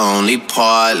tell her only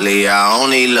partly. I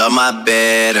only love my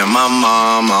bed and my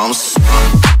mama.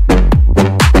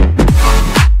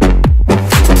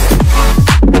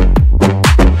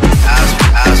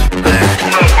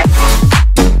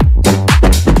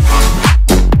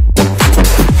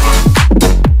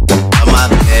 I'm my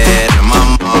bed and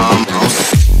my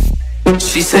mama.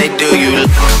 She say, do you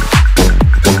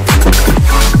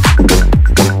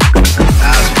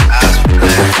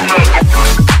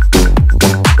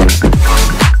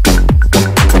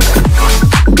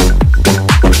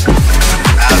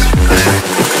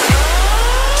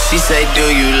She say,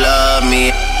 do you love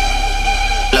me?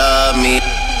 Love me?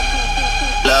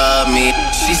 Love me?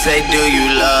 She say, do you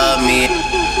love me?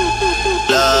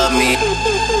 Love me?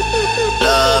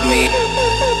 Love me?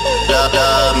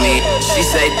 Love me? She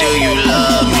say, do you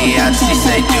love me? She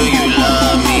say, do you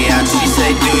love me? She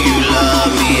say, do you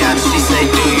love me? She say,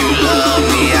 do you love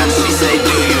me? She say,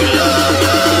 do you love?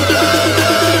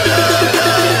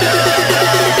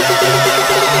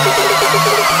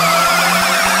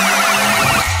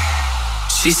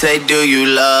 She say, do you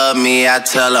love me? I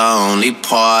tell her only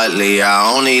partly.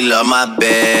 I only love my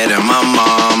bed and my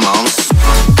mama.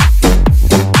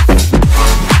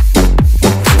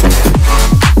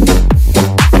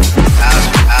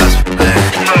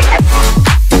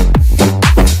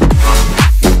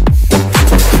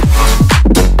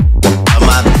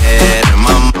 My bed and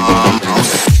my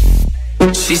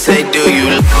mama. She say, do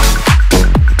you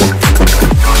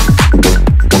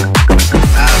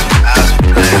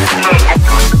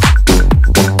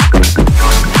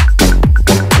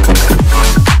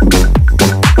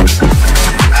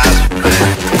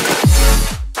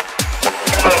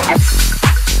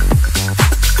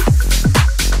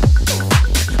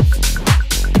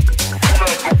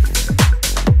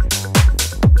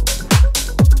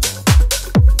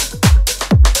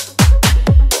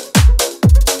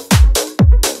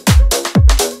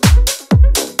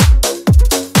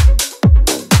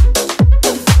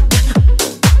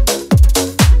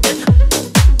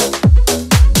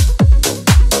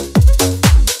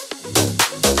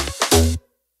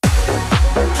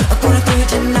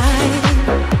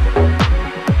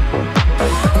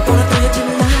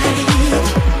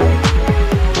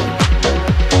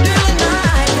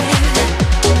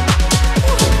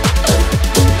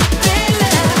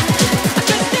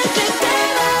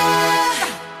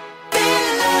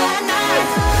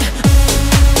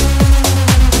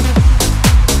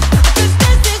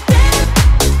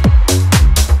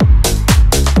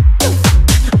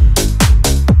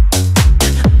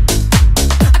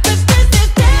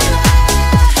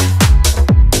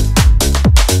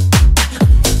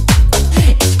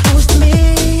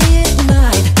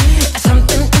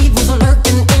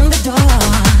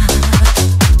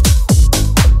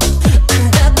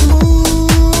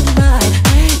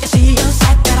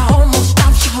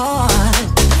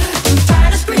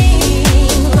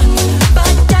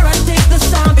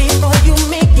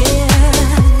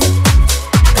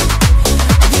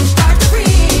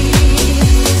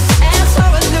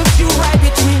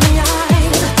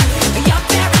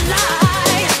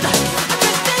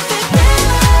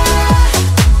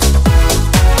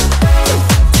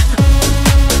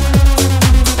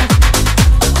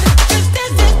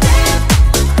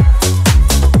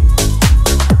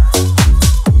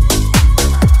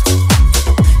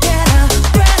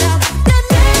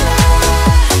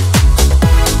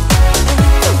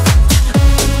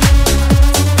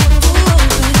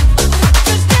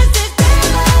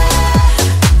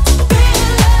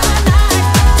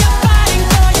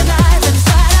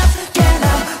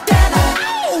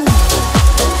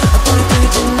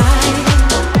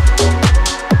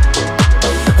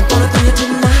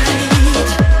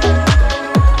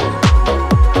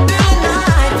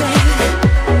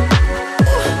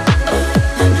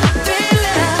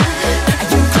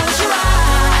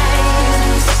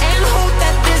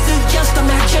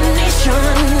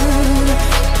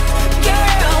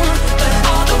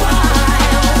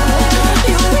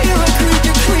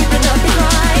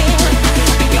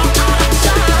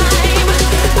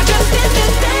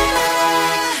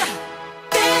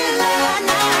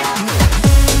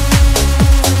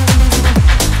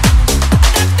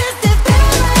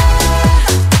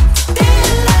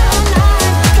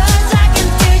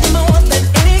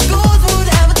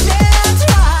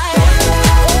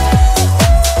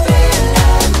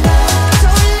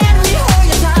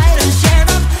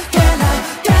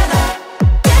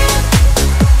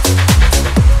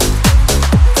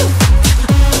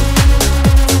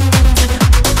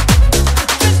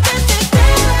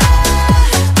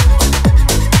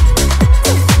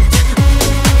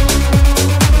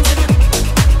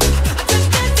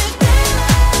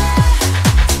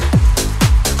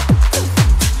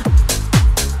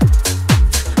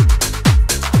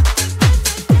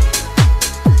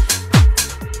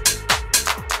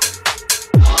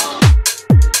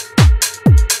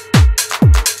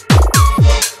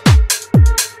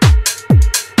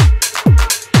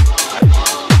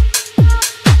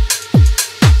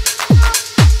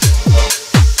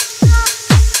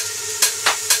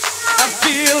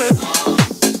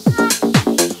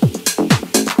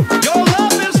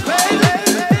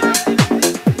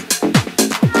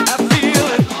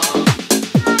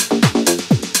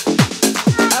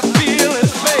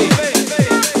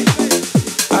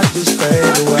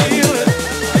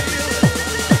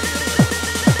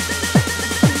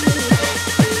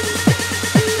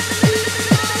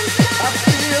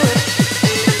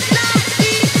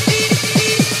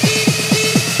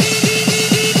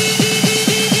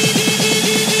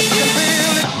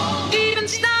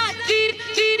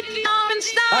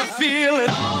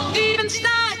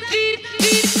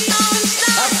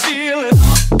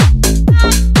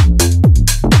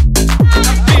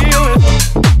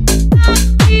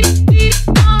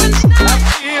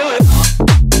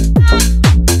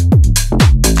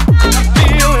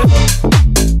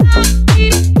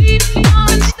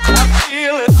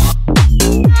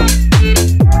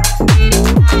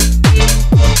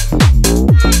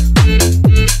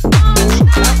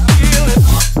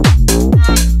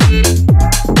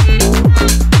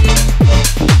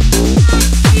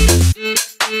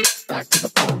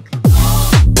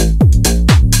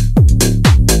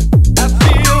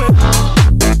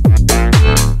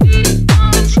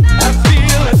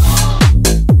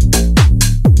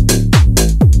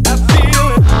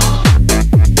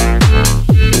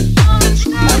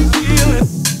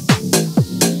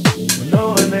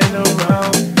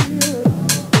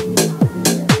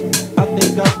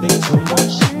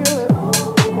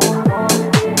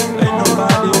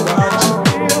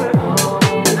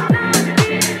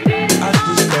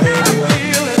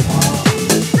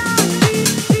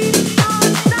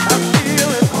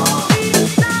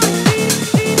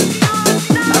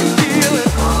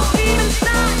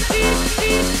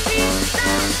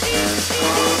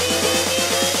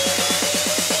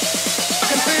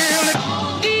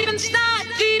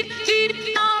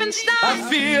I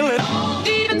feel it.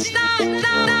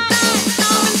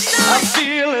 I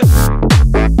feel it.